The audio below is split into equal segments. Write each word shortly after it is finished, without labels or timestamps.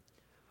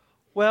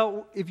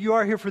Well, if you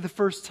are here for the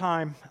first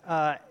time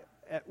at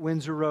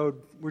Windsor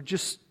Road, we're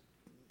just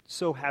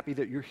so happy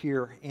that you're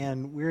here.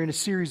 And we're in a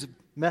series of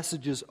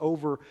messages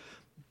over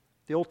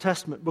the Old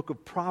Testament book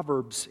of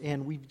Proverbs,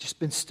 and we've just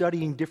been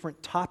studying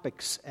different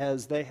topics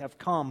as they have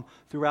come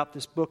throughout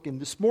this book. And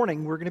this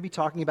morning, we're going to be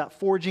talking about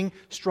forging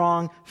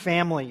strong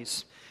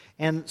families.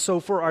 And so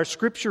for our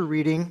scripture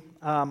reading,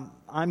 I'm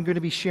going to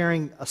be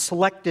sharing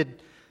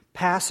selected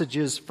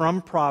passages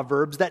from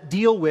Proverbs that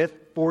deal with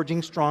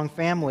forging strong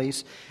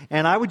families.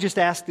 And I would just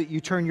ask that you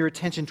turn your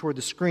attention toward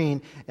the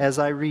screen as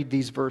I read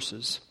these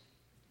verses.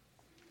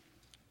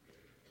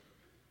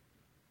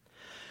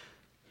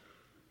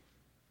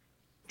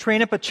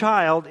 Train up a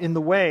child in the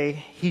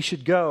way he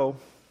should go.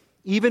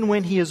 Even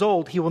when he is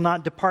old, he will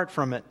not depart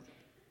from it.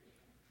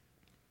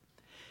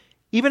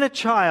 Even a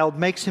child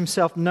makes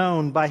himself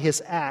known by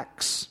his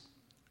acts,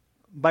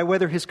 by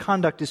whether his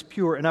conduct is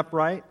pure and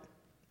upright.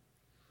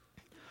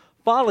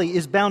 Folly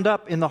is bound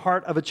up in the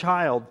heart of a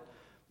child,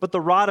 but the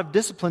rod of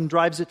discipline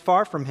drives it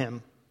far from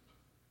him.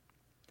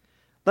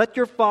 Let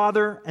your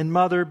father and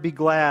mother be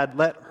glad.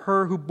 Let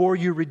her who bore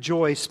you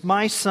rejoice.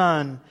 My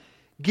son,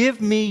 give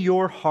me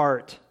your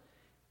heart,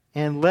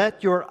 and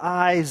let your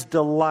eyes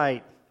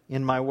delight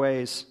in my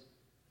ways.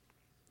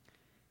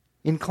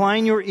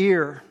 Incline your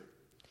ear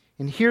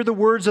and hear the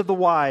words of the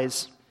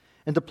wise,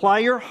 and apply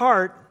your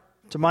heart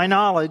to my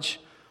knowledge,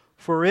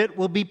 for it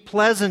will be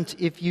pleasant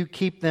if you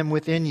keep them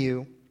within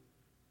you,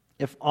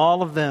 if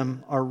all of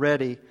them are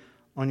ready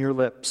on your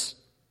lips.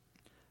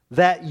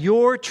 That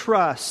your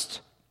trust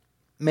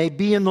may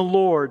be in the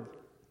Lord.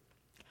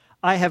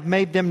 I have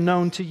made them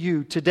known to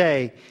you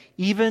today,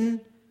 even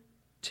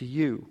to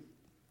you.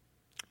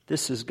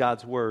 This is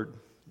God's word.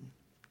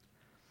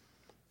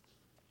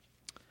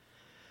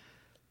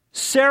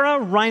 Sarah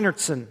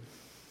Reinertsen.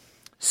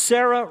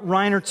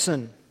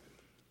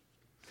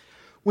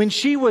 When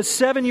she was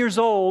 7 years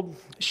old,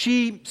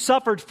 she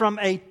suffered from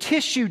a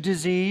tissue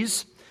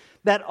disease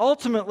that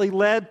ultimately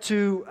led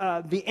to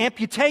the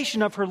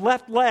amputation of her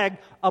left leg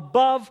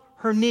above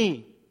her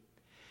knee.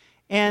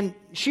 And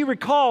she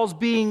recalls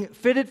being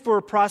fitted for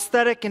a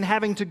prosthetic and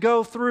having to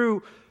go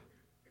through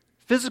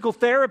physical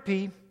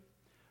therapy,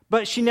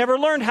 but she never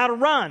learned how to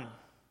run.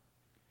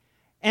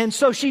 And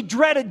so she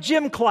dreaded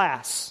gym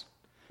class,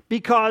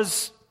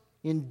 because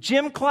in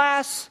gym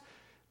class,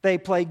 they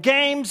play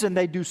games and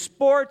they do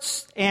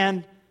sports,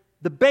 and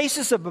the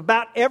basis of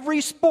about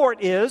every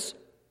sport is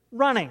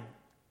running.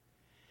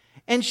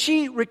 And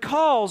she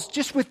recalls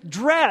just with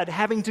dread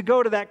having to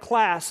go to that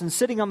class and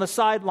sitting on the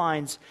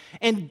sidelines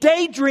and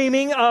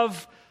daydreaming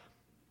of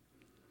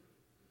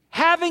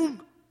having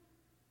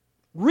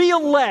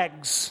real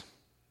legs.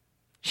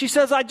 She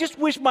says, I just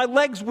wish my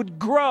legs would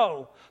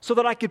grow so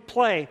that I could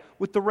play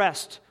with the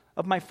rest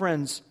of my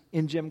friends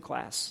in gym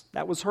class.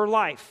 That was her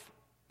life.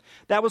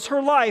 That was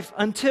her life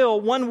until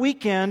one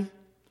weekend,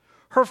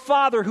 her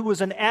father, who was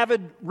an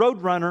avid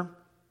road runner,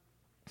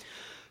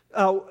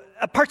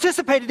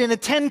 participated in a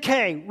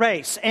 10K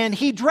race, and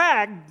he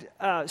dragged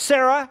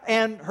Sarah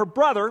and her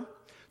brother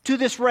to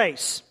this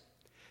race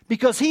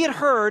because he had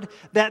heard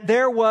that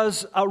there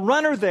was a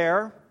runner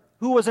there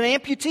who was an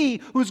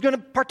amputee who was going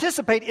to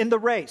participate in the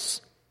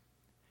race.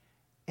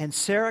 And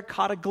Sarah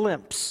caught a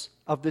glimpse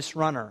of this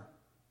runner,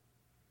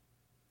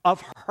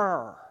 of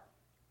her,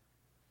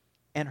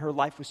 and her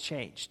life was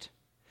changed.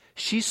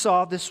 She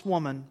saw this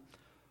woman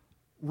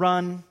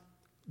run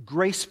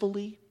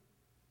gracefully,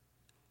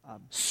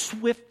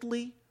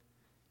 swiftly,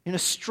 in a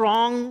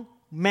strong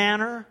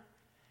manner.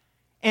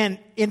 And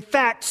in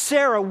fact,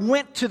 Sarah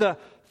went to the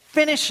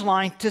finish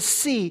line to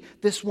see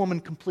this woman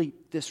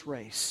complete this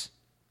race.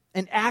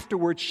 And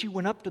afterwards, she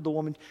went up to the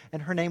woman,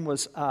 and her name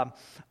was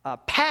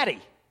Patty.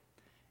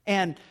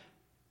 And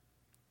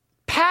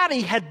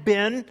Patty had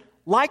been,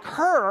 like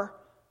her,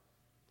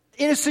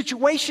 in a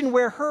situation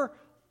where her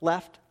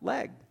left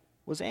leg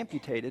was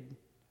amputated,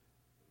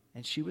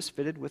 and she was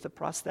fitted with a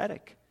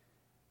prosthetic.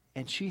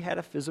 And she had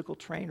a physical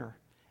trainer,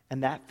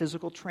 and that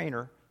physical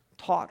trainer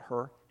taught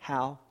her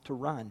how to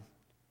run.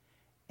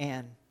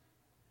 And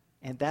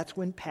that's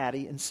when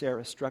Patty and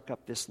Sarah struck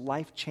up this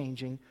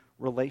life-changing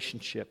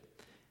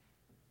relationship.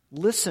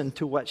 Listen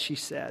to what she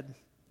said.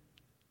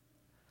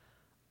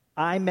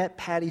 I met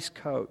Patty's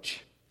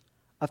coach,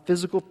 a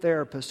physical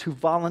therapist who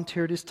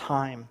volunteered his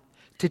time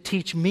to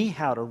teach me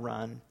how to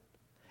run.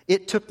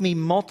 It took me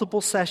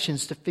multiple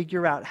sessions to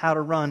figure out how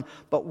to run,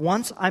 but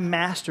once I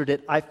mastered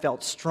it, I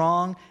felt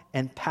strong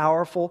and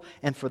powerful,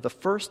 and for the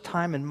first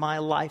time in my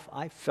life,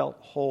 I felt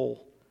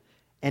whole.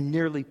 And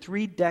nearly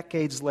 3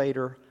 decades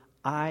later,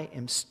 I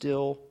am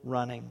still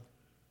running.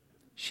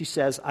 She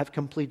says, I've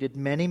completed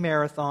many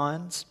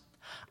marathons.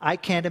 I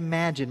can't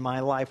imagine my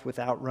life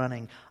without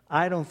running.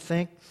 I don't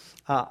think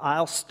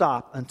I'll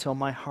stop until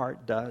my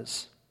heart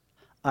does.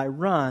 I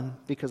run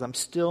because I'm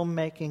still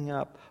making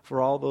up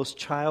for all those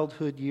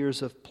childhood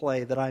years of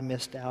play that I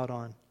missed out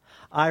on.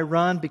 I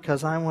run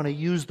because I want to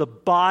use the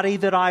body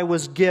that I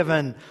was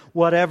given,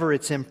 whatever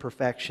its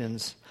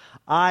imperfections.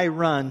 I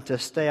run to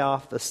stay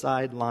off the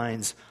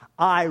sidelines.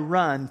 I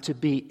run to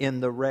be in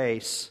the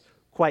race.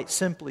 Quite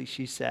simply,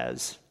 she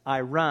says,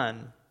 I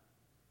run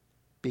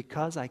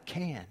because I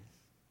can.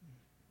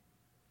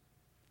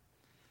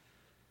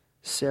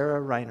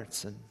 Sarah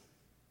Reinertsen.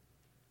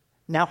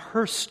 Now,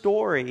 her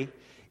story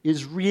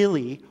is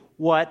really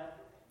what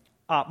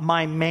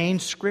my main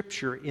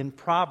scripture in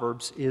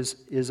Proverbs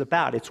is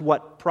about. It's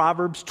what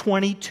Proverbs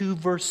 22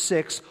 verse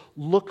 6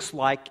 looks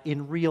like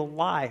in real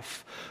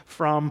life,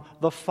 from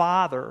the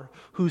father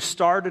who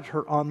started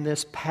her on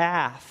this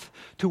path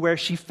to where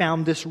she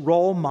found this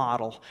role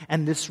model,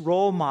 and this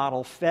role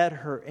model fed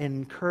her and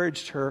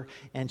encouraged her,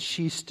 and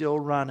she's still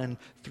running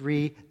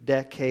 3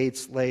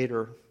 decades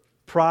later.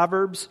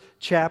 Proverbs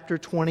chapter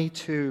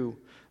 22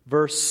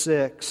 verse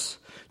 6.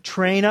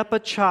 Train up a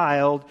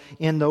child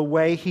in the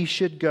way he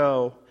should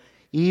go.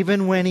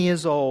 Even when he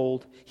is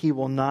old, he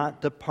will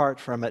not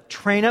depart from it.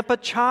 Train up a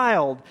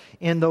child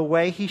in the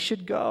way he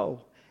should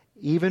go.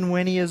 Even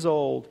when he is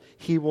old,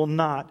 he will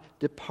not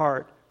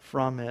depart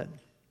from it.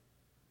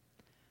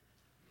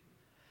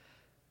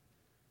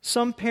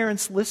 Some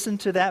parents listen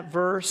to that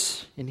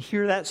verse and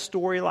hear that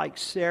story like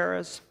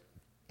Sarah's,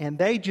 and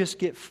they just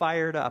get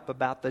fired up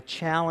about the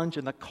challenge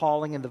and the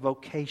calling and the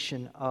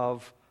vocation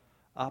of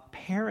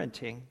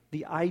parenting,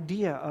 the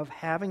idea of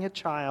having a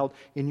child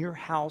in your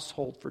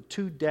household for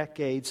 2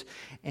 decades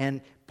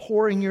and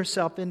pouring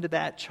yourself into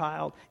that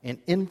child and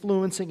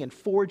influencing and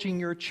forging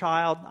your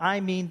child. I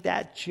mean,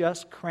 that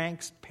just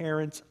cranks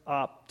parents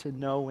up to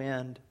no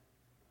end.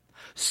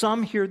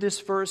 Some hear this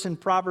verse in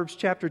Proverbs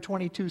chapter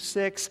 22,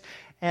 6,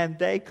 and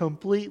they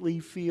completely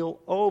feel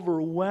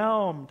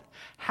overwhelmed.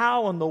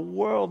 How in the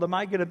world am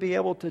I going to be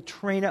able to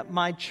train up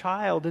my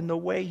child in the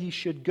way he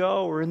should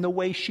go or in the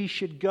way she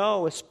should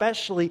go,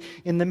 especially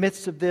in the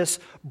midst of this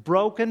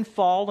broken,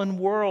 fallen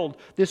world,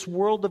 this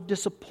world of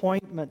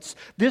disappointments,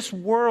 this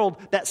world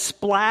that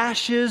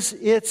splashes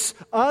its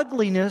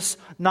ugliness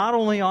not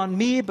only on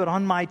me but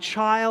on my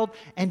child,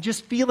 and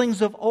just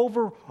feelings of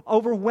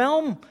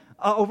overwhelming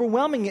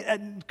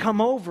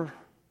come over.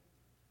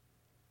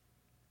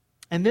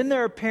 And then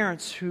there are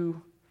parents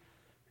who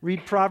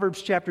read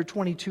Proverbs chapter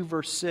 22,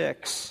 verse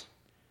 6,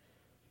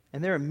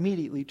 and they're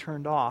immediately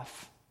turned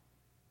off.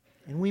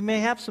 And we may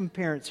have some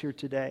parents here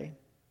today,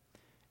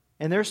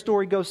 and their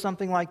story goes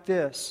something like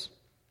this.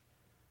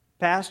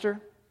 Pastor,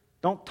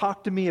 don't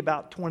talk to me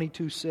about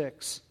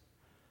 22:6.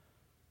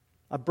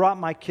 I brought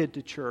my kid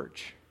to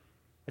church.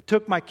 I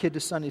took my kid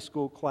to Sunday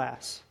school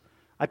class.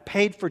 I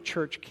paid for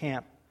church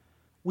camp.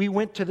 We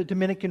went to the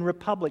Dominican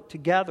Republic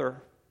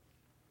together.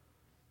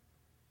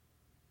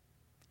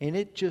 And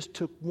it just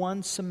took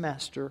 1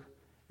 semester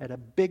at a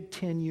Big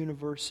Ten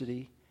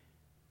university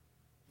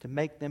to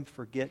make them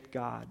forget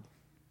God.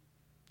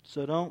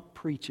 So don't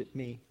preach at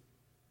me.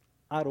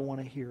 I don't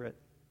want to hear it.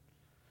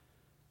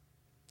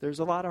 There's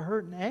a lot of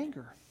hurt and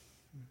anger.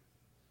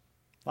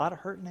 A lot of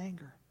hurt and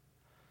anger.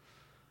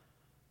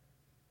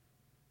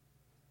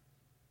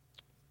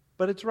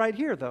 But it's right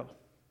here, though.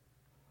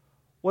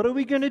 What are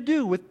we going to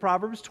do with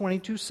Proverbs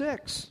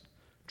 22:6?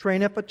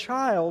 Train up a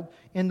child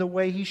in the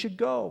way he should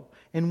go,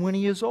 and when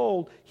he is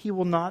old, he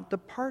will not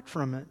depart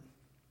from it.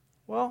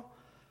 Well,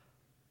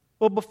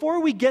 before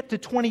we get to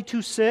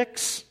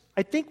 22:6,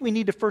 I think we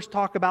need to first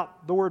talk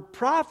about the word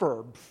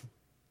proverb.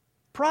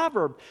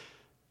 Proverb.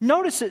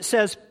 Notice it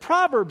says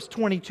Proverbs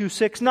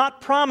 22:6, not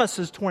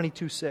Promises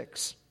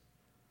 22:6.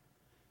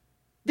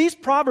 These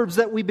proverbs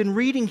that we've been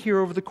reading here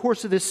over the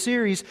course of this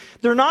series,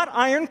 they're not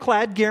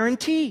ironclad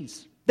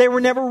guarantees. They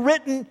were never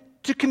written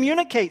to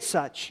communicate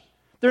such.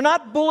 They're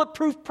not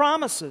bulletproof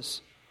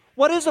promises.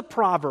 What is a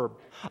proverb?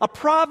 A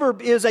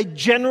proverb is a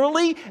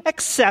generally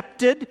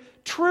accepted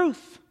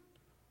truth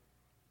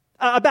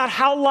about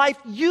how life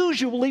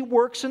usually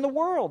works in the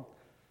world.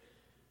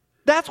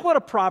 That's what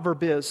a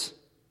proverb is.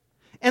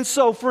 And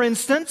so, for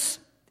instance,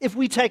 if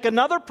we take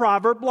another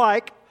proverb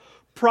like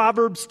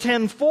Proverbs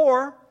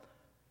 10:4,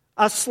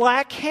 a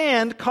slack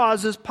hand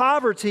causes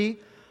poverty,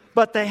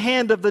 but the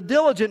hand of the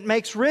diligent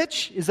makes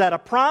rich. Is that a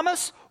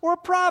promise or a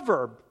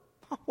proverb?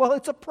 Well,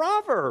 it's a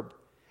proverb.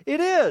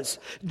 It is.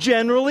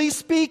 Generally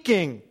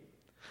speaking,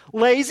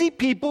 lazy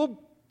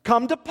people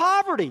come to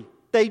poverty.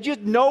 They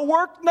just no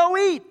work, no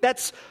eat.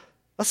 That's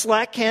a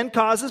slack hand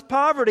causes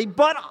poverty.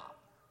 But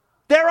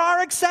there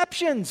are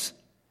exceptions.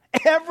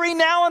 Every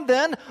now and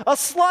then, a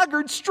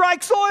sluggard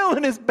strikes oil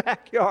in his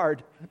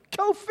backyard.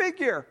 Go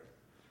figure.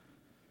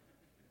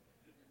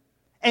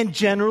 And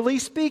generally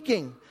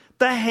speaking,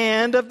 the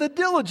hand of the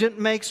diligent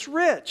makes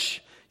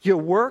rich. You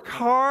work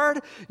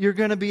hard, you're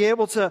going to be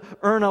able to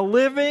earn a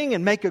living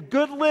and make a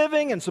good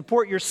living and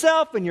support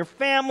yourself and your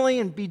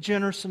family and be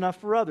generous enough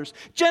for others.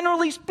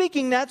 Generally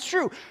speaking, that's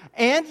true.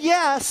 And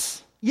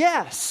yes,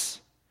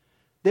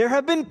 there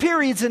have been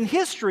periods in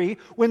history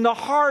when the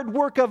hard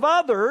work of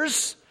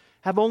others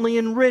have only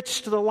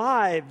enriched the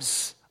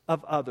lives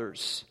of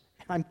others.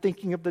 I'm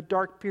thinking of the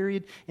dark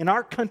period in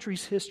our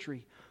country's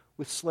history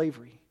with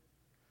slavery.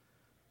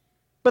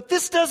 But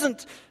this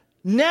doesn't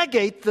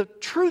negate the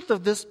truth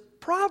of this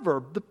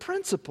proverb, the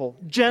principle.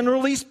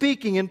 Generally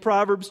speaking, in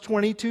Proverbs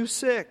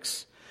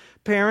 22:6,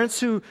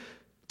 parents who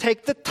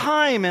take the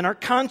time and are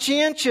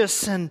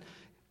conscientious and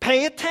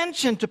pay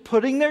attention to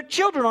putting their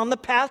children on the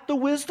path to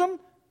wisdom,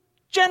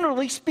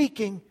 generally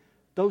speaking,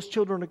 those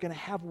children are going to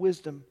have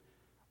wisdom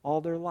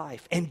all their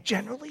life. And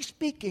generally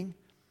speaking,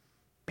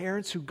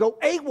 parents who go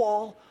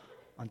AWOL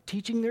on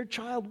teaching their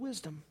child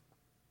wisdom,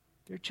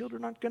 their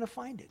children aren't going to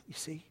find it, you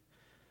see.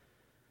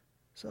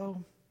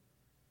 So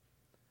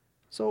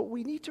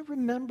we need to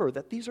remember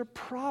that these are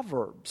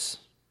proverbs.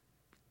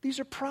 These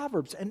are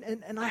proverbs.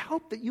 And I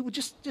hope that you would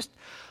just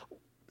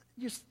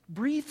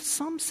breathe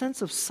some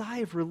sense of sigh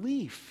of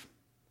relief,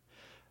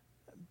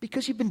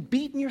 because you've been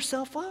beating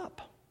yourself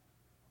up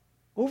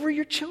over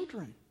your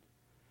children.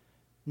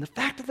 And the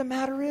fact of the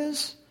matter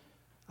is,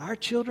 our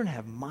children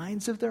have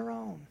minds of their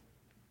own.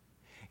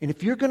 And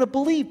if you're going to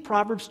believe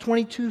Proverbs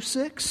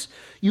 22:6,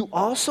 you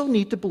also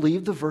need to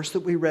believe the verse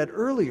that we read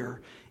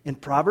earlier in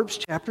Proverbs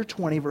chapter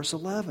 20, verse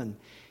 11.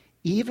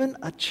 Even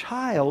a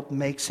child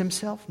makes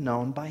himself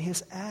known by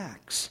his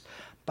acts,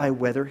 by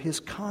whether his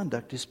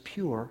conduct is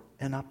pure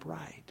and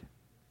upright.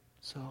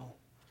 So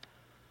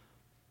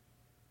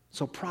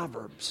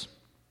Proverbs.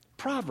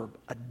 Proverb,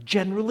 a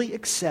generally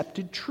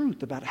accepted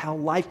truth about how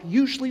life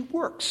usually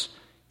works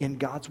in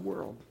God's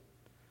world.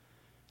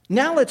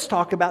 Now let's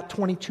talk about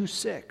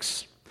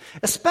 22:6.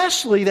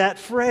 Especially that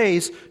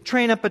phrase,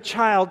 train up a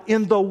child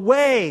in the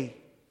way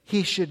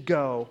he should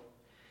go.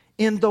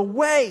 In the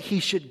way he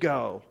should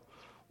go.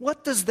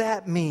 What does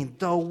that mean,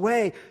 the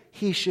way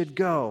he should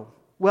go?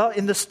 Well,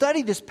 in the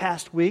study this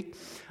past week,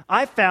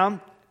 I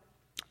found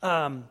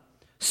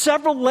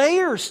several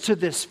layers to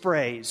this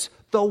phrase,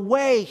 the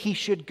way he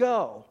should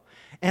go.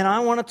 And I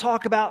want to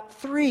talk about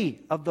 3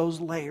 of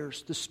those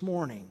layers this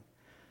morning.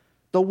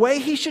 The way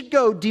he should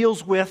go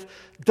deals with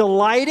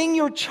delighting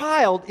your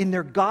child in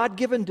their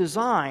God-given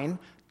design.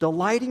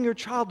 Delighting your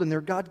child in their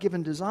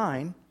God-given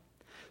design.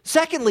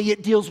 Secondly,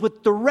 it deals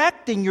with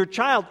directing your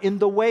child in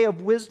the way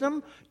of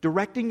wisdom.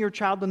 Directing your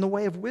child in the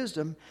way of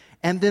wisdom.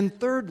 And then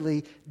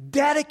thirdly,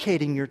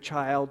 dedicating your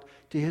child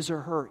to his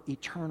or her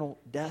eternal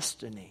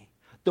destiny.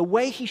 The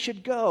way he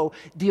should go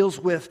deals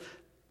with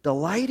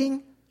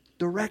delighting,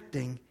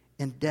 directing,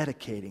 and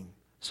dedicating.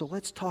 So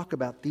let's talk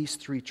about these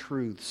 3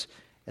 truths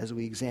as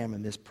we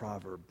examine this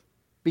proverb,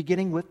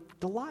 beginning with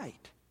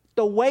delight.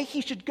 The way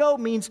he should go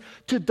means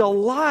to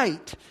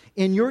delight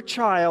in your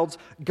child's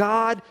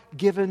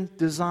God-given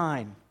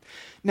design.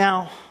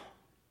 Now,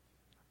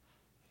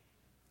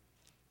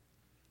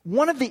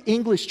 one of the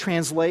English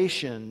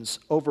translations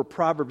over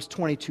Proverbs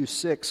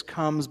 22:6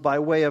 comes by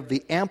way of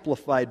the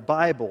Amplified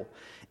Bible.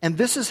 And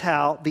this is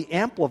how the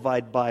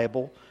Amplified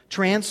Bible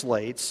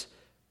translates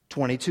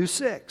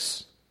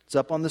 22:6. It's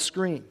up on the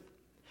screen.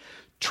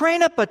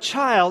 Train up a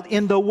child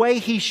in the way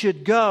he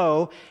should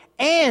go,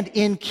 and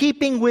in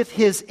keeping with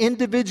his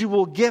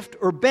individual gift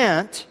or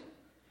bent,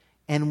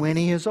 and when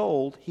he is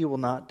old, he will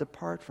not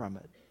depart from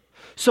it.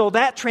 So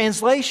that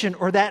translation,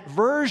 or that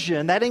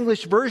version, that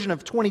English version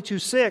of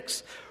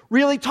 22:6,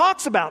 really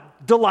talks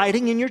about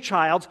delighting in your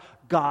child's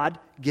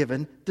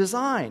God-given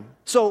design.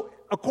 So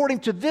according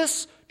to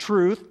this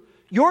truth,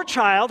 your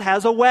child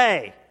has a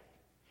way.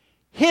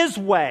 His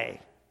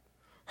way.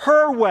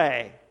 Her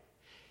way.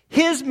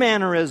 His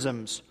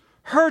mannerisms.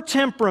 Her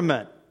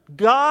temperament.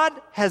 God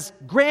has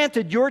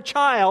granted your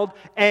child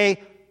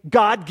a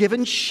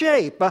God-given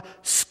shape,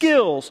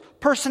 skills,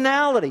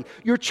 personality.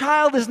 Your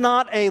child is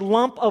not a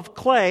lump of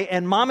clay,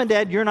 and mom and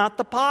dad, you're not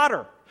the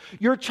potter.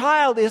 Your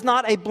child is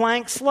not a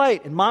blank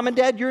slate, and mom and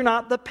dad, you're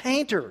not the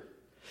painter.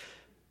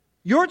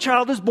 Your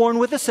child is born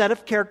with a set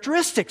of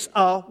characteristics,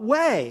 a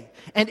way.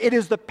 And it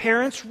is the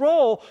parent's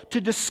role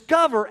to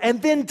discover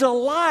and then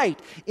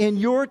delight in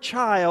your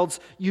child's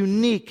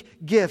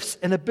unique gifts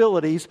and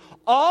abilities,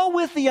 all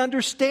with the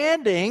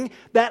understanding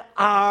that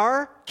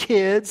our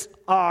kids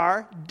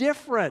are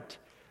different.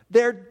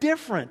 They're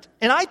different.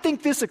 And I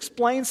think this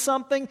explains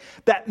something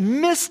that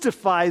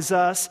mystifies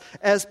us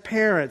as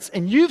parents.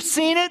 And you've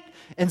seen it,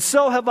 and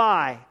so have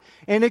I.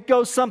 And it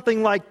goes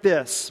something like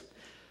this.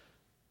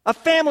 A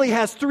family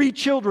has 3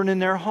 children in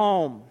their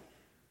home,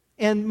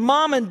 and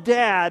mom and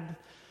dad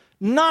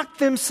knock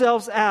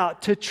themselves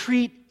out to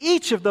treat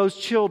each of those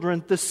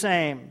children the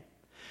same.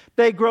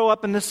 They grow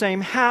up in the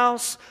same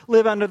house,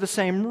 live under the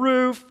same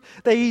roof,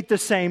 they eat the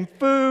same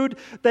food,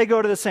 they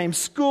go to the same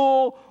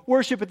school,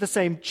 worship at the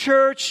same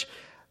church.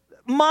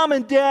 Mom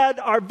and dad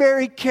are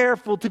very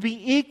careful to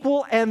be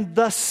equal and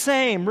the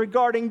same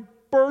regarding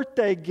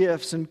birthday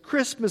gifts and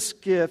Christmas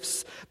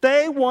gifts.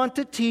 They want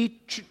to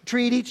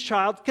treat each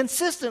child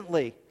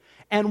consistently.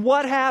 And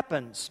what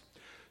happens?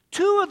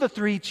 2 of the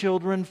 3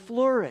 children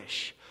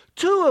flourish.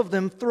 2 of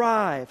them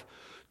thrive.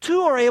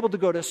 2 are able to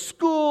go to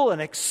school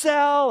and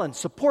excel and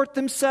support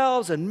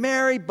themselves and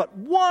marry. But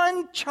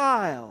one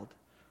child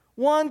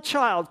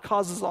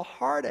causes a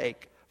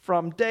heartache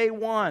from day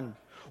one.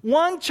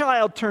 One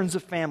child turns a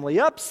family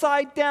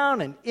upside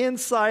down and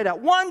inside out.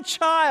 One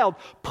child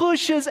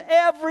pushes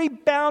every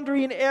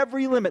boundary and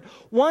every limit.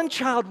 One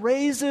child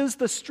raises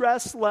the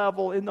stress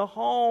level in the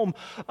home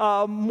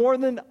more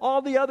than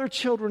all the other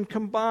children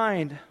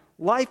combined.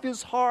 Life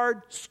is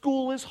hard.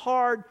 School is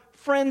hard.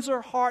 Friends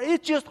are hard.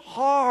 It's just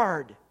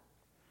hard.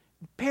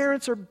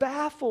 Parents are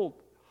baffled.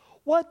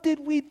 What did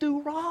we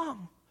do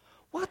wrong?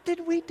 What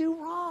did we do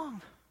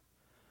wrong?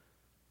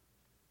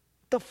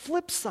 The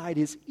flip side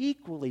is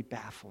equally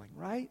baffling,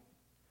 right?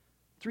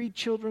 3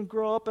 children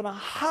grow up in a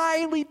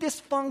highly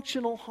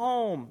dysfunctional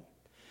home.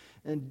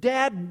 And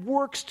dad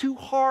works too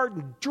hard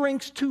and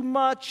drinks too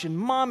much. And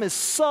mom is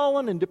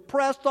sullen and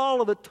depressed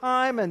all of the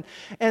time.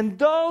 And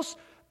those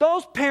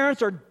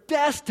parents are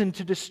destined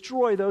to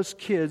destroy those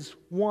kids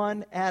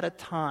one at a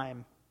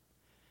time.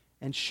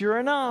 And sure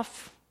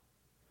enough,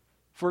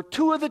 for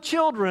 2 of the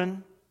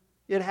children,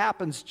 it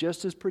happens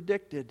just as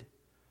predicted.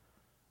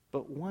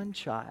 But one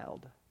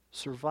child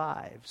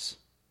survives.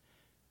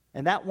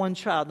 And that one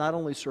child not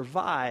only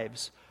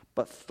survives,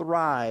 but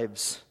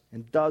thrives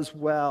and does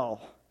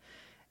well.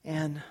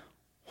 And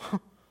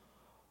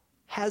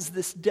has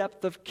this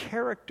depth of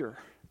character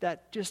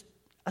that just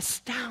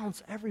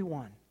astounds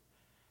everyone.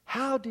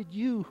 How did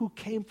you, who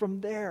came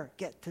from there,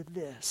 get to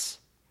this?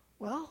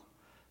 Well,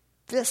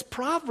 this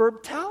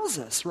proverb tells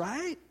us,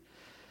 right?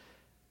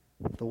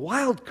 The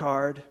wild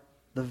card,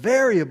 the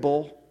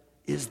variable,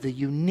 is the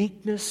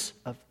uniqueness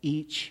of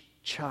each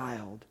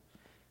child.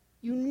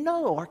 You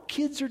know, our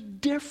kids are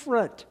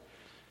different.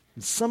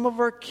 And some of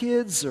our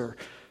kids are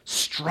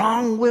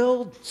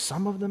strong-willed.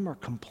 Some of them are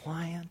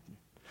compliant.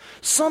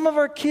 Some of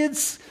our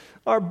kids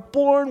are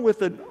born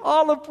with an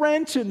olive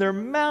branch in their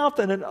mouth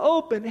and an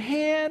open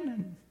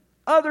hand.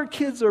 Other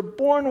kids are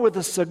born with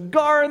a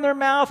cigar in their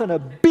mouth and a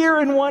beer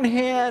in one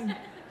hand.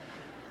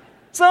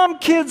 Some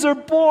kids are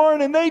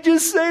born and they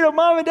just say to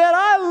mom and dad,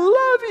 I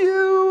love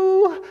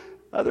you.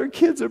 Other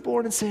kids are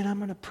born and saying, I'm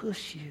going to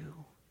push you.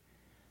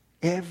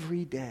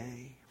 Every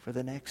day for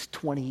the next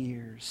 20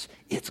 years,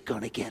 it's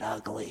going to get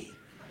ugly.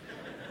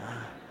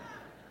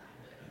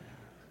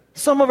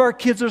 Some of our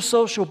kids are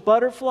social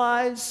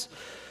butterflies.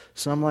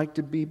 Some like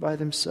to be by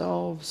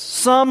themselves.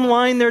 Some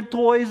line their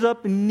toys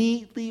up in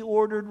neatly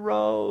ordered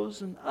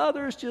rows. And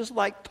others just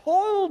like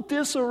total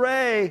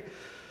disarray.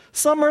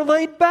 Some are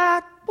laid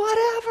back,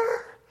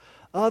 whatever.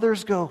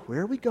 Others go,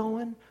 where are we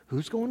going?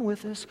 Who's going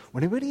with us?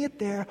 When are we going to get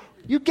there?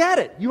 You get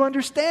it. You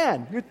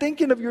understand. You're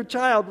thinking of your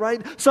child,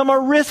 right? Some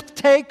are risk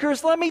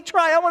takers. Let me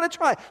try. I want to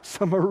try.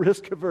 Some are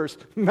risk averse.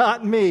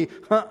 Not me.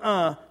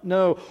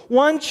 No.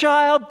 One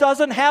child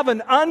doesn't have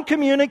an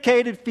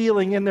uncommunicated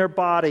feeling in their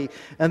body.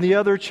 And the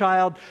other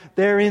child,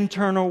 their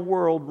internal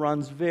world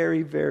runs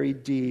very, very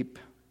deep.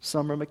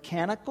 Some are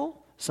mechanical.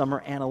 Some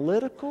are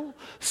analytical.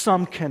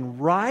 Some can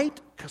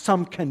write.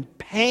 Some can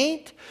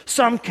paint.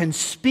 Some can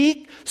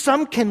speak.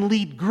 Some can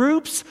lead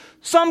groups.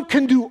 Some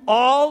can do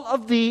all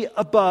of the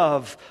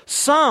above.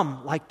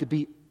 Some like to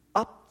be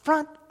up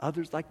front.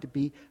 Others like to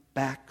be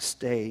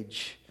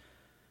backstage.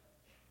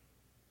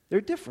 They're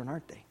different,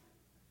 aren't they?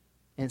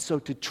 And so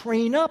to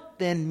train up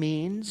then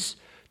means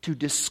to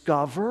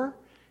discover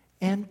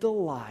and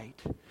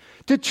delight.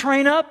 To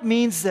train up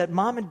means that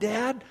mom and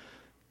dad,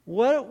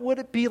 what would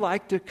it be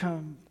like to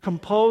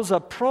compose a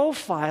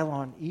profile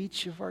on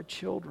each of our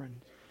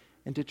children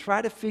and to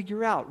try to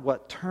figure out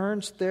what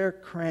turns their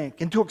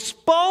crank and to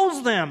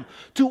expose them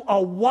to a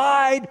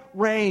wide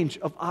range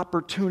of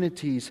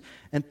opportunities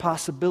and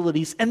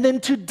possibilities and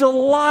then to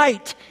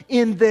delight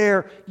in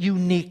their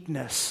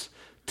uniqueness,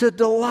 to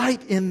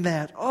delight in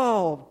that.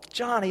 Oh,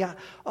 Johnny,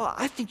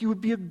 I think you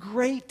would be a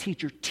great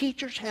teacher.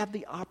 Teachers have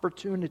the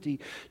opportunity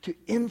to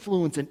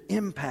influence and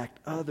impact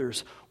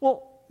others.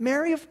 Well,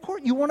 Mary, of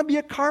course, you want to be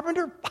a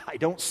carpenter? I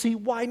don't see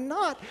why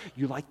not.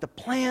 You like to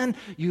plan,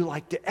 you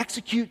like to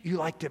execute, you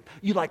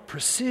like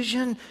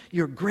precision,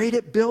 you're great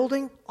at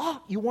building.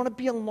 Oh, you want to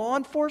be in law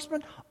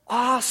enforcement?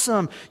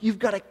 Awesome. You've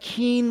got a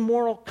keen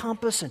moral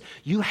compass and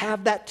you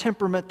have that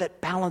temperament that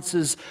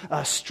balances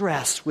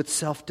stress with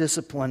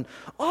self-discipline.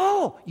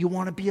 Oh, you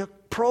want to be a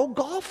pro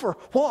golfer?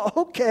 Well,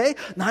 okay.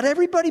 Not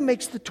everybody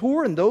makes the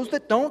tour, and those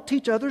that don't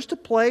teach others to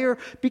play or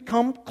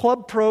become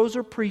club pros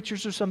or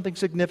preachers or something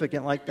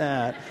significant like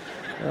that.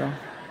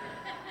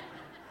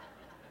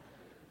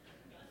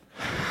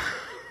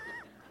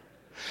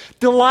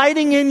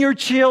 Delighting in your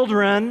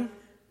children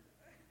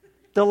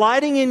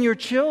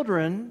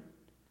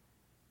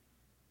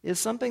is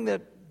something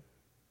that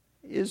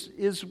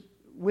is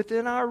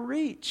within our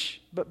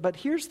reach. But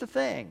here's the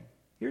thing.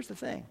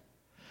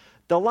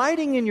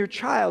 Delighting in your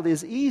child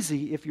is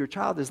easy if your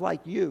child is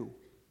like you.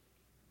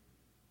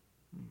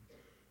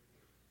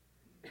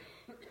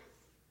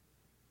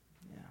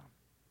 Yeah.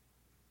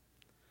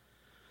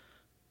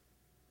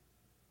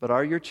 But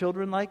are your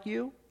children like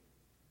you?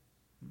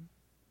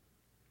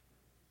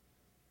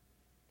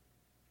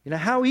 You know,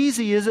 how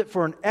easy is it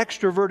for an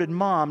extroverted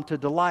mom to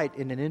delight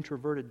in an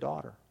introverted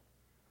daughter?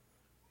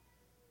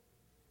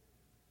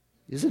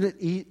 Isn't it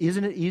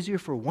easier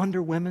for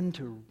wonder women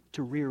to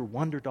rear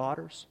wonder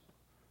daughters?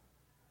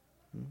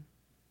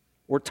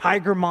 Or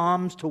tiger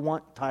moms to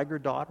want tiger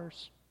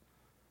daughters?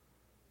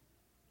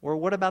 Or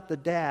what about the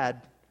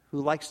dad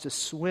who likes to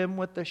swim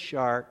with the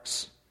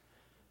sharks?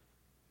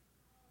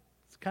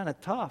 It's kind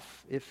of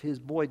tough if his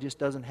boy just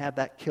doesn't have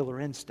that killer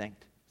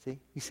instinct.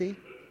 You see?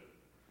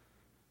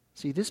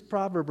 See, this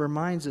proverb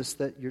reminds us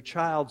that your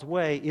child's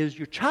way is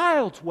your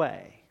child's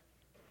way,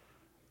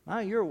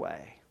 not your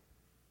way.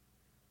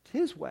 It's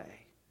his way.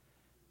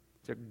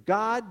 It's a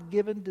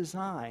God-given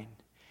design.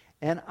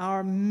 And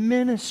our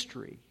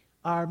ministry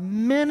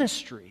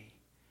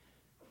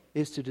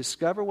is to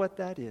discover what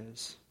that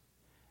is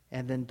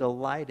and then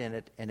delight in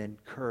it and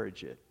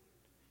encourage it.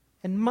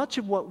 And much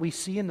of what we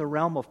see in the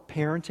realm of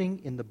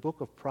parenting in the book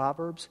of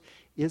Proverbs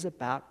is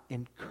about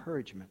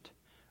encouragement,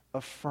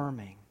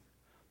 affirming,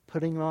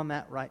 putting them on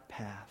that right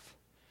path,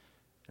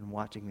 and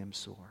watching them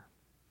soar.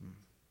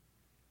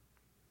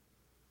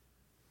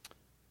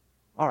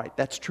 All right,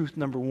 that's truth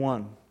number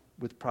one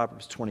with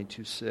Proverbs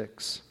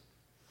 22:6.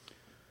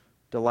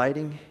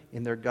 Delighting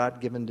in their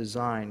God-given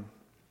design.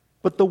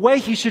 But the way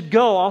he should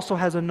go also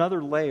has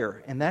another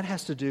layer, and that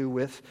has to do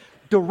with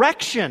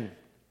direction.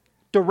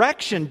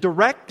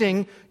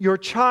 Directing your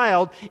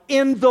child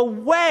in the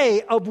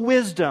way of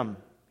wisdom.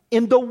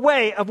 In the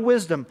way of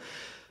wisdom.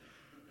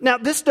 Now,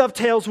 this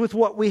dovetails with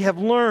what we have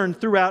learned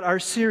throughout our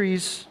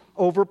series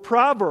over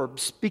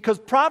Proverbs, because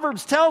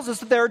Proverbs tells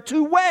us that there are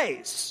two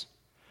ways.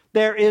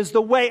 There is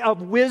the way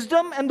of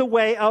wisdom and the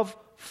way of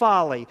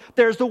folly.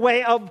 There's the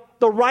way of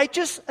the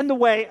righteous and the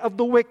way of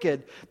the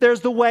wicked.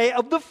 There's the way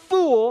of the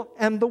fool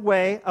and the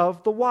way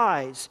of the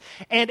wise.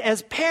 And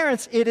as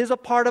parents, it is a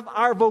part of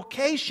our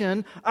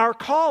vocation, our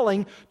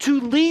calling,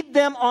 to lead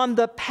them on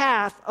the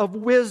path of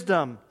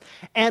wisdom.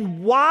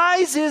 And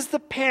wise is the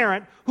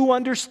parent who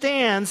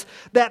understands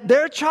that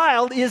their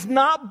child is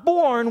not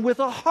born with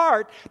a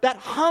heart that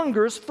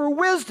hungers for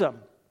wisdom.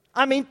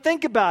 I mean,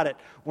 think about it.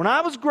 When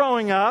I was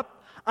growing up,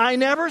 I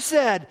never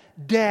said,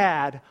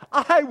 "Dad,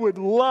 I would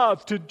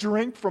love to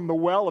drink from the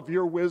well of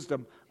your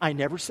wisdom." I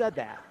never said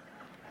that.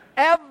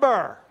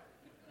 Ever.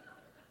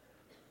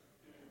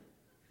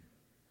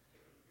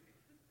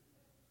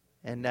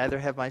 And neither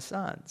have my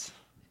sons.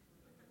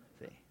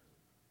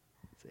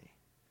 See.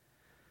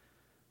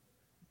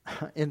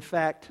 In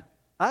fact,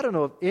 I don't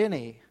know of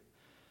any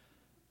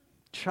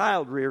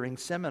child-rearing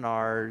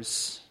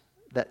seminars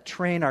that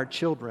train our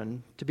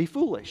children to be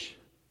foolish,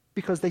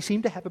 because they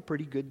seem to have a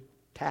pretty good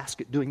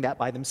task at doing that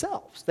by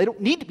themselves. They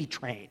don't need to be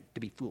trained to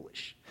be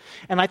foolish.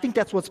 And I think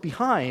that's what's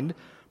behind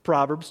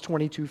Proverbs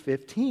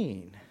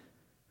 22:15.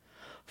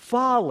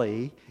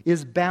 Folly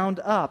is bound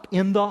up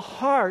in the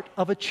heart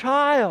of a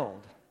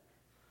child.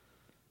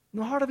 In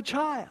the heart of a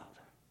child.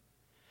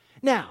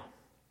 Now,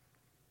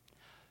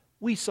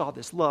 we saw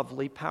this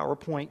lovely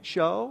PowerPoint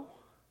show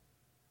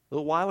a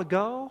little while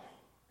ago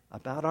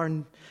about our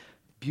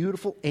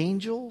beautiful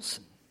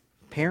angels,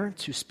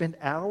 parents who spend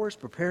hours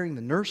preparing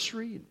the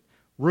nursery,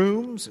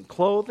 rooms and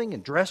clothing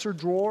and dresser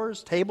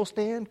drawers, table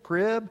stand,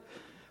 crib.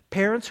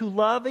 Parents who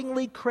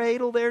lovingly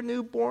cradle their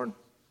newborn.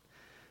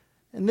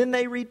 And then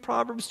they read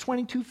Proverbs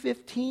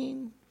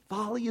 22:15.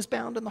 Folly is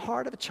bound in the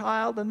heart of a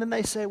child. And then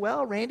they say,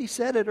 "Well, Randy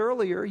said it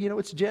earlier.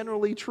 It's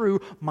generally true.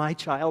 My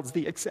child's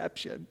the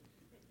exception."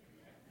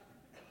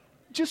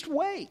 Just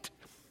wait.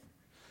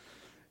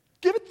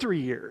 Give it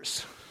 3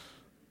 years.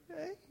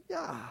 Okay?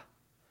 Yeah.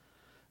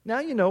 Now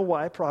you know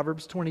why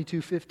Proverbs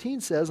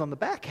 22:15 says on the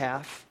back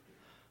half,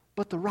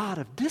 "But the rod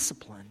of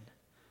discipline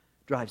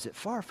drives it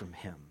far from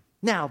him."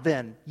 Now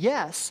then,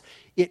 yes,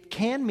 it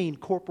can mean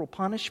corporal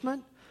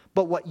punishment,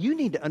 but what you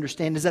need to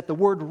understand is that the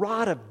word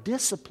rod of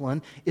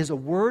discipline is a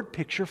word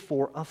picture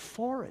for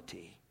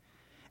authority.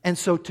 And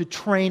so to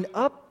train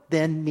up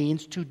then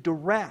means to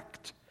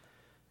direct.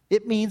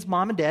 It means,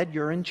 Mom and Dad,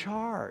 you're in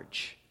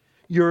charge.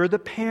 You're the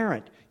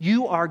parent.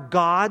 You are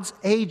God's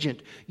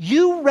agent.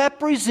 You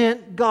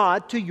represent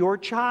God to your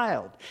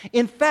child.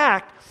 In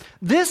fact,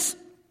 this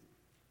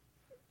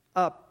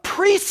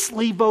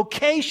priestly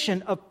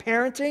vocation of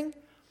parenting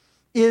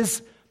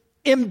is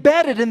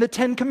embedded in the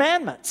 10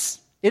 Commandments.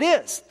 It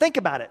is. Think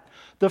about it.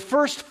 The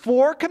first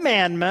 4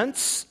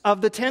 commandments of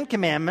the 10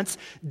 Commandments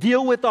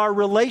deal with our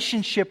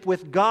relationship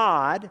with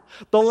God.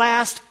 The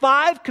last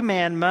 5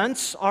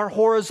 commandments are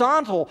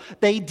horizontal.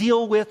 They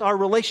deal with our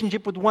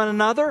relationship with one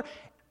another.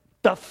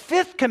 The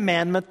 5th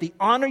commandment, the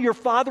honor your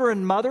father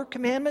and mother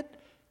commandment,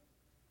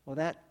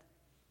 well,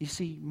 you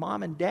see,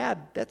 Mom and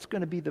Dad, that's going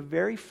to be the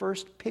very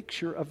first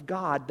picture of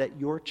God that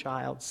your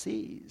child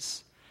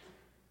sees.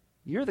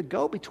 You're the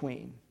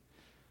go-between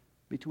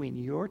between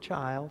your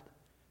child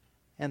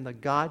and the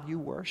God you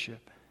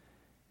worship.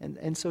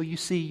 And so you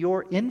see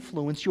your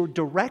influence, your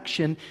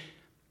direction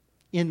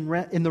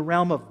in the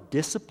realm of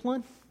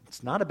discipline.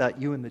 It's not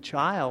about you and the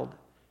child.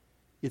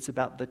 It's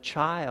about the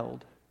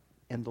child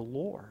and the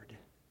Lord.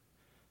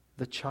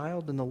 The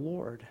child and the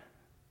Lord.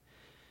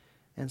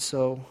 And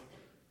so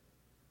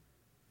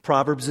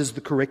Proverbs is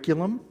the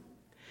curriculum,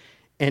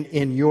 and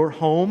in your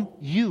home,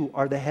 you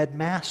are the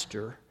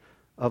headmaster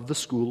of the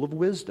school of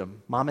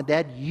wisdom. Mom and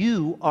Dad,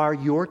 you are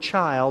your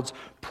child's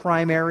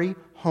primary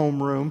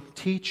homeroom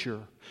teacher.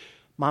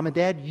 Mom and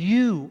Dad,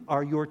 you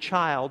are your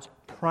child's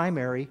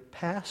primary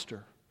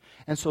pastor.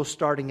 And so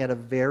starting at a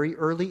very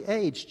early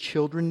age,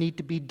 children need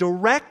to be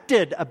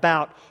directed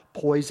about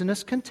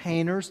poisonous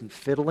containers and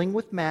fiddling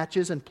with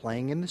matches and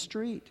playing in the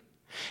street.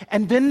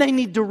 And then they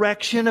need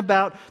direction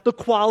about the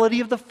quality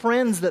of the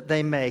friends that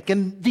they make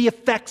and the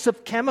effects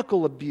of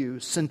chemical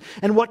abuse and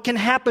what can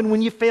happen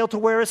when you fail to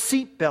wear a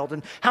seatbelt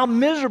and how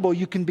miserable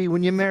you can be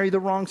when you marry the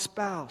wrong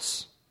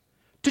spouse.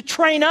 To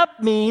train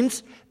up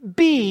means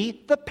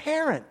be the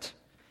parent.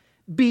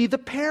 Be the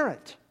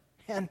parent.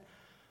 And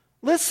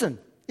listen,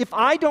 if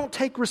I don't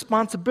take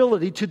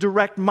responsibility to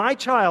direct my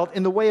child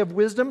in the way of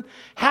wisdom,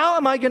 how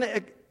am I going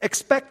to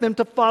expect them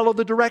to follow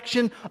the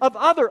direction of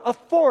other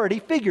authority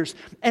figures?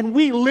 And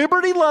we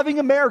liberty-loving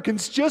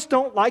Americans just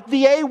don't like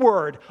the A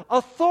word,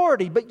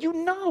 authority. But you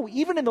know,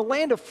 even in the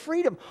land of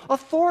freedom,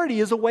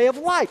 authority is a way of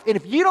life. And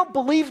if you don't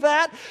believe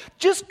that,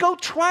 just go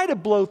try to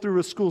blow through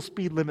a school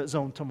speed limit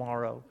zone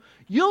tomorrow.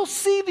 You'll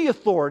see the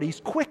authorities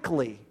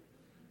quickly.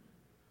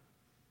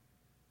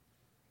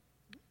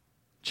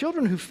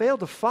 Children who fail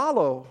to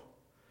follow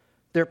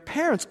their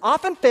parents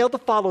often fail to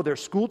follow their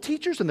school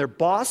teachers and their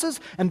bosses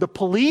and the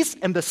police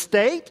and the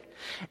state.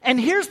 And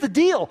here's the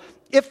deal.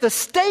 If the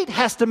state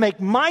has to make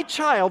my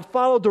child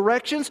follow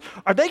directions,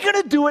 are they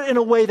going to do it in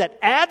a way that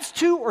adds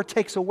to or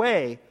takes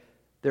away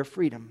their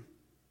freedom?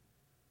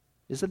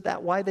 Isn't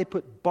that why they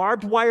put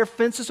barbed wire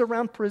fences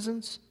around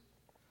prisons?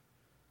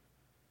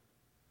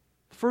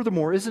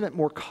 Furthermore, isn't it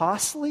more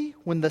costly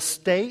when the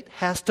state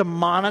has to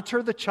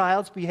monitor the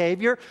child's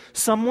behavior?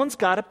 Someone's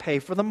got to pay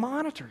for the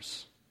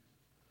monitors.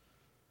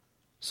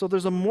 So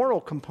there's a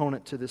moral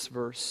component to this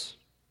verse.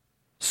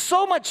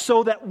 So much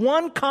so that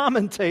one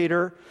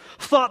commentator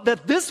thought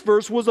that this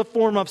verse was a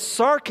form of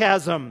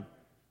sarcasm,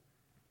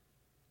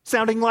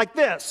 sounding like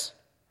this.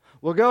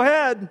 Well, go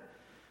ahead.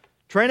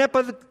 Train up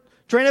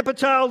a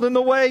child in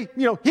the way,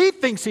 he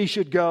thinks he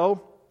should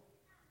go.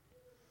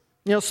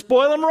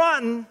 Spoil them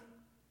rotten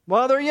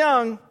while they're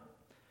young.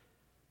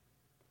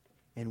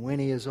 And when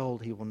he is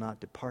old, he will not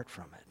depart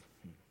from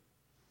it.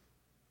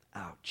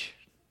 Ouch.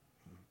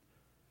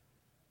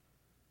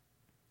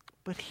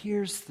 But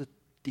here's the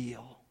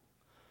deal.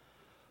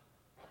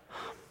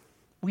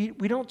 We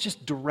don't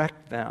just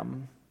direct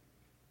them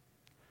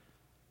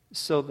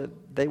so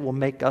that they will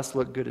make us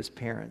look good as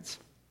parents.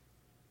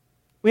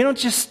 We don't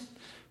just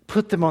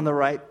put them on the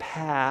right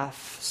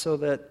path so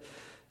that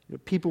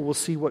people will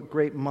see what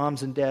great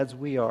moms and dads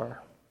we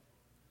are.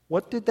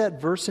 What did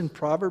that verse in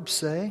Proverbs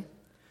say?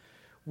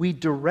 We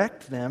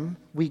direct them,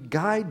 we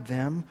guide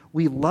them,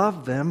 we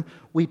love them,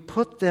 we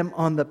put them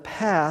on the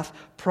path,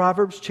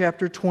 Proverbs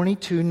chapter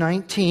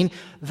 22:19,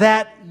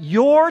 that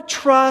your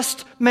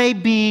trust may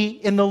be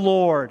in the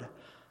Lord.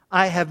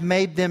 I have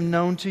made them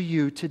known to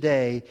you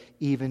today,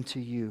 even to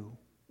you.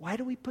 Why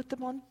do we put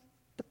them on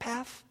the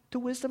path to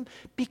wisdom?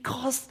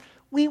 Because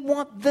we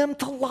want them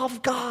to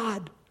love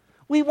God.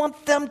 We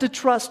want them to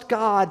trust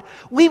God.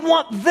 We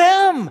want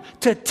them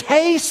to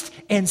taste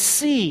and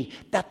see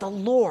that the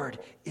Lord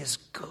is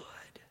good.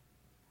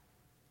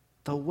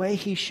 The way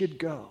He should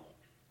go.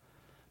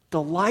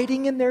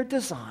 Delighting in their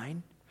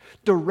design,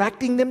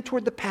 directing them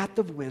toward the path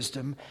of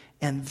wisdom,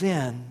 and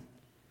then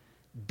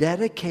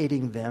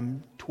dedicating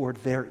them toward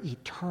their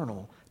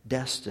eternal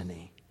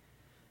destiny.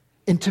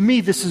 And to me,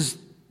 this is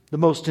the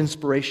most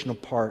inspirational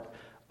part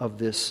of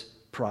this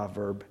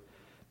proverb.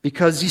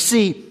 Because you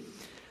see,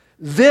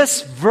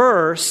 this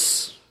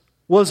verse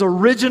was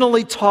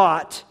originally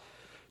taught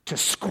to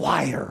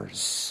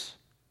squires,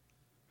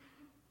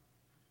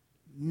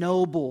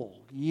 noble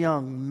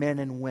young men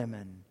and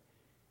women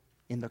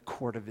in the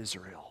court of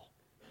Israel.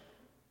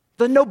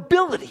 The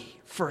nobility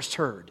first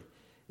heard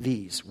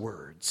these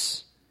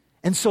words.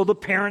 And so the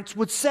parents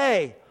would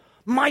say,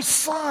 my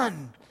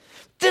son,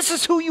 this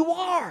is who you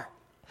are.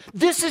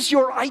 This is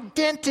your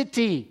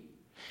identity.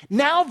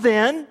 Now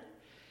then,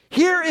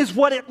 here is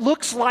what it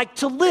looks like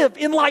to live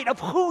in light of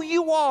who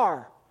you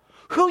are.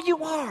 Who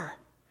you are.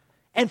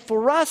 And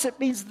for us, it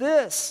means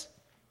this.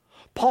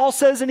 Paul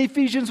says in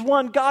Ephesians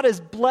 1, God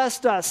has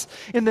blessed us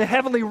in the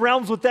heavenly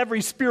realms with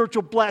every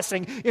spiritual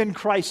blessing in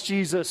Christ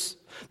Jesus.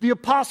 The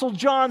Apostle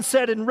John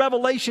said in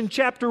Revelation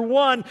chapter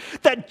 1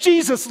 that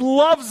Jesus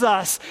loves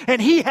us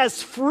and He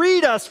has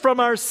freed us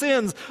from our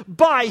sins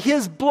by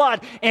His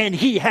blood, and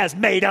He has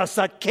made us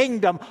a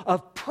kingdom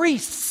of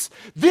priests.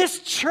 This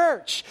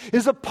church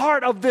is a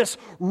part of this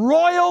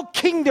royal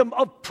kingdom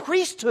of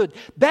priesthood.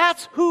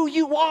 That's who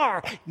you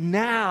are.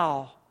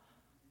 Now,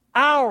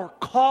 our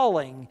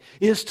calling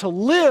is to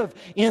live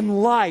in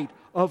light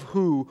of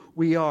who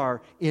we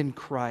are in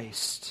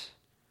Christ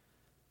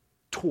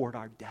toward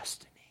our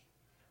destiny.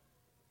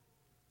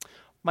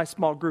 My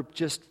small group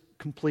just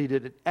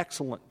completed an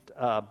excellent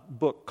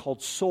book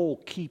called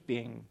Soul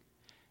Keeping,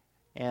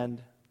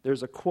 and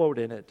there's a quote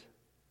in it.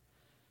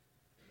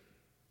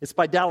 It's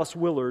by Dallas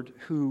Willard,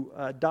 who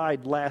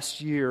died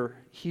last year.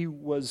 He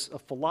was a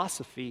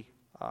philosophy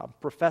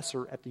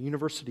professor at the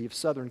University of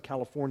Southern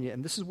California,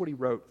 and this is what he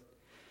wrote.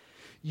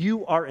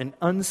 You are an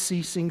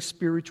unceasing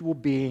spiritual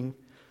being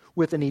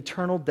with an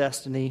eternal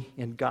destiny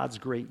in God's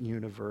great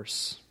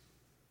universe.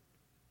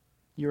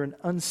 You're an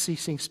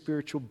unceasing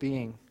spiritual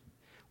being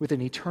with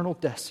an eternal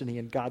destiny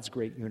in God's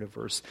great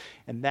universe.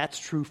 And that's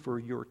true for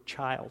your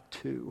child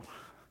too.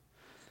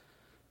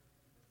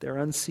 They're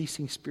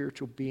unceasing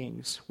spiritual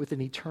beings with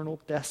an eternal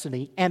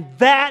destiny. And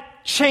that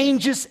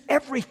changes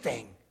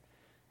everything.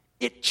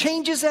 It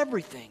changes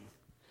everything.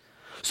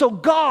 So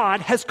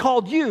God has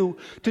called you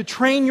to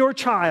train your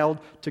child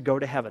to go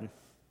to heaven.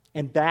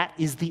 And that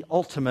is the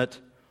ultimate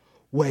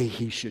way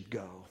he should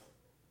go.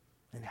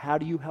 And how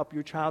do you help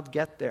your child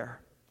get there?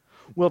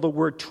 Well, the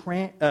word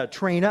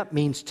train up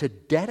means to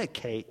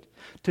dedicate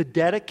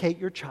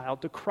your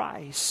child to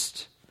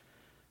Christ.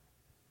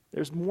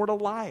 There's more to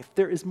life.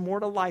 There is more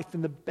to life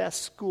than the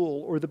best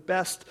school or the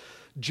best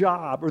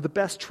job or the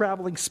best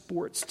traveling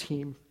sports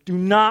team. Do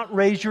not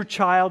raise your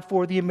child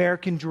for the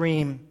American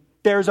dream.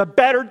 There's a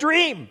better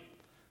dream.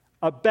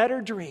 A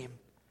better dream.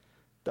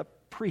 The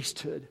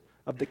priesthood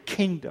of the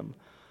kingdom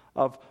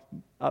of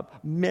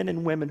men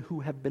and women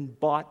who have been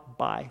bought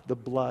by the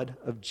blood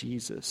of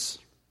Jesus.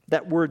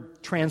 That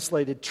word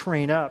translated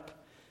train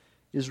up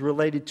is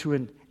related to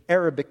an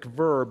Arabic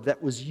verb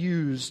that was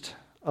used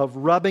of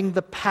rubbing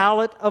the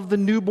palate of the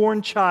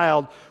newborn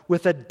child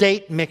with a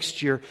date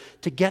mixture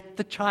to get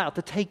the child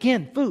to take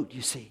in food,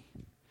 you see.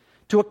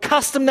 To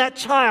accustom that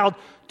child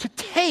to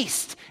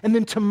taste and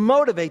then to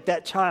motivate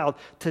that child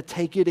to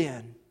take it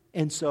in.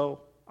 And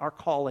so our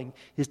calling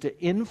is to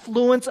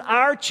influence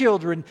our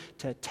children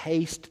to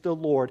taste the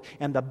Lord.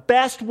 And the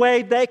best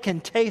way they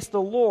can taste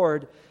the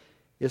Lord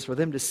is for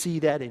them to see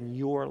that in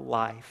your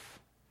life.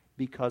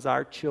 Because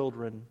our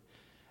children,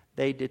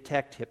 they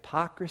detect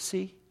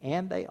hypocrisy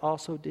and they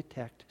also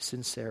detect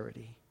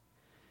sincerity.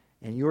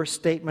 And your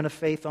statement of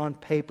faith on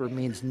paper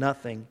means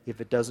nothing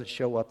if it doesn't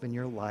show up in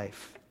your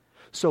life.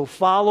 So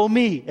follow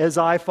me as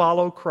I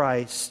follow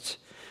Christ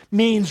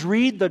means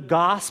read the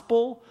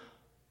gospel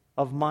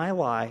of my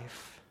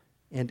life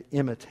and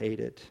imitate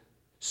it.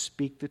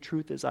 Speak the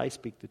truth as I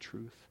speak the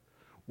truth.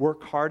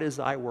 Work hard as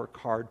I work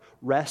hard.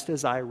 Rest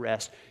as I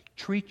rest.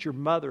 Treat your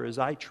mother as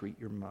I treat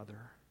your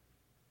mother.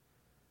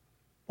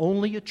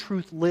 Only a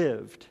truth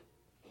lived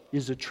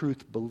is a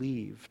truth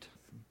believed.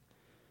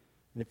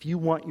 And if you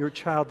want your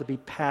child to be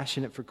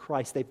passionate for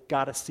Christ, they've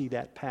got to see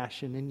that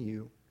passion in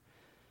you.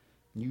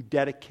 You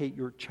dedicate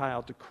your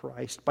child to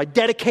Christ by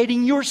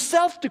dedicating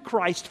yourself to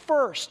Christ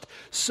first,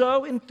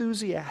 so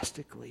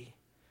enthusiastically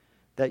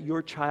that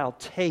your child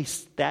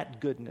tastes that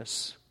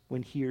goodness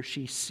when he or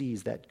she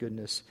sees that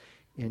goodness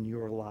in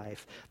your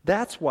life.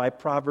 That's why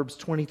Proverbs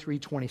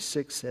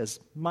 23:26 says,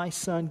 "My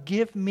son,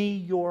 give me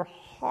your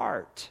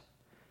heart.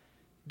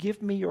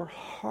 Give me your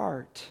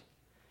heart,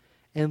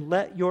 and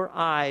let your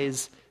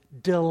eyes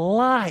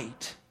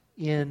delight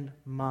in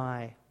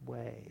my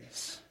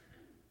ways."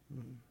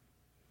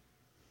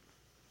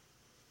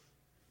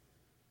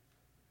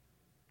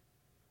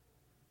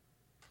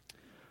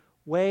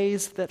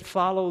 Ways that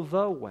follow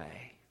the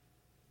way.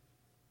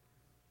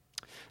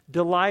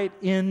 Delight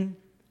in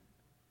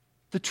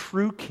the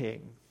true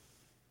King,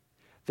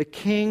 the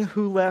King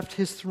who left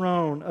his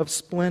throne of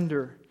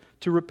splendor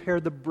to repair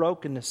the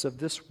brokenness of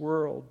this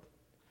world.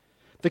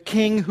 The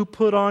King who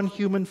put on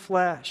human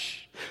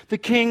flesh. The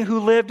King who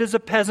lived as a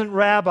peasant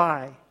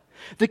rabbi.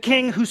 The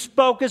King who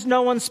spoke as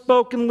no one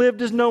spoke and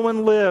lived as no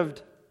one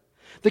lived.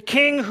 The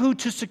King who,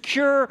 to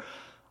secure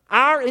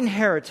our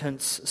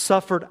inheritance,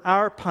 suffered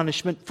our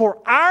punishment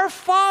for our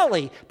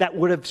folly that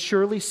would have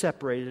surely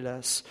separated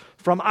us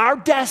from our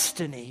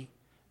destiny,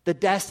 the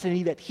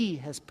destiny that he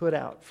has put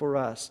out for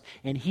us.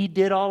 And he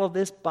did all of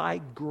this by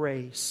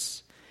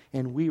grace,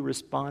 and we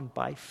respond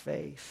by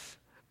faith.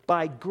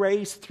 By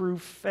grace through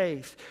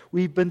faith,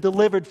 we've been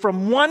delivered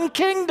from one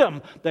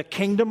kingdom, the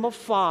kingdom of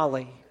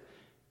folly,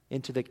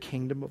 into the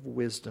kingdom of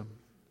wisdom,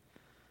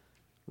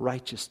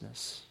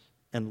 righteousness,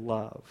 and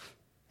love.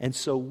 And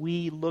so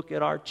we look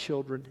at our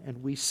children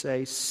and we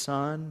say,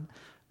 "Son,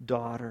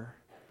 daughter,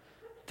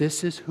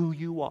 this is who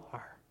you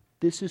are.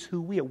 This is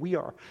who we are. We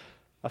are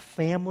a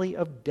family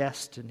of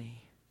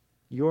destiny.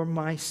 You're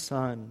my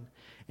son.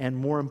 And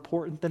more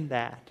important than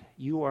that,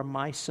 you are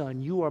my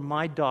son. You are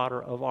my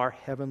daughter of our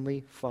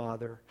Heavenly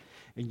Father.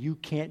 And you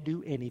can't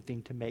do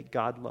anything to make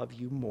God love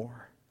you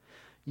more.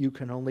 You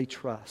can only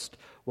trust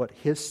what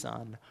his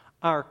Son,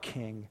 our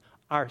King,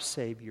 our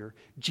Savior,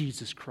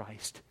 Jesus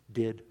Christ,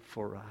 did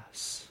for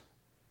us.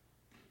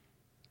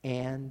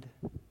 And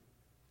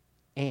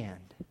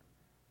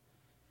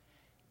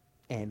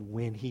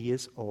when he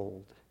is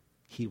old,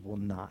 he will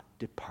not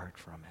depart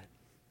from it."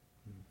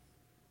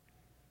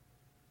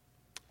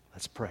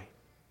 Let's pray.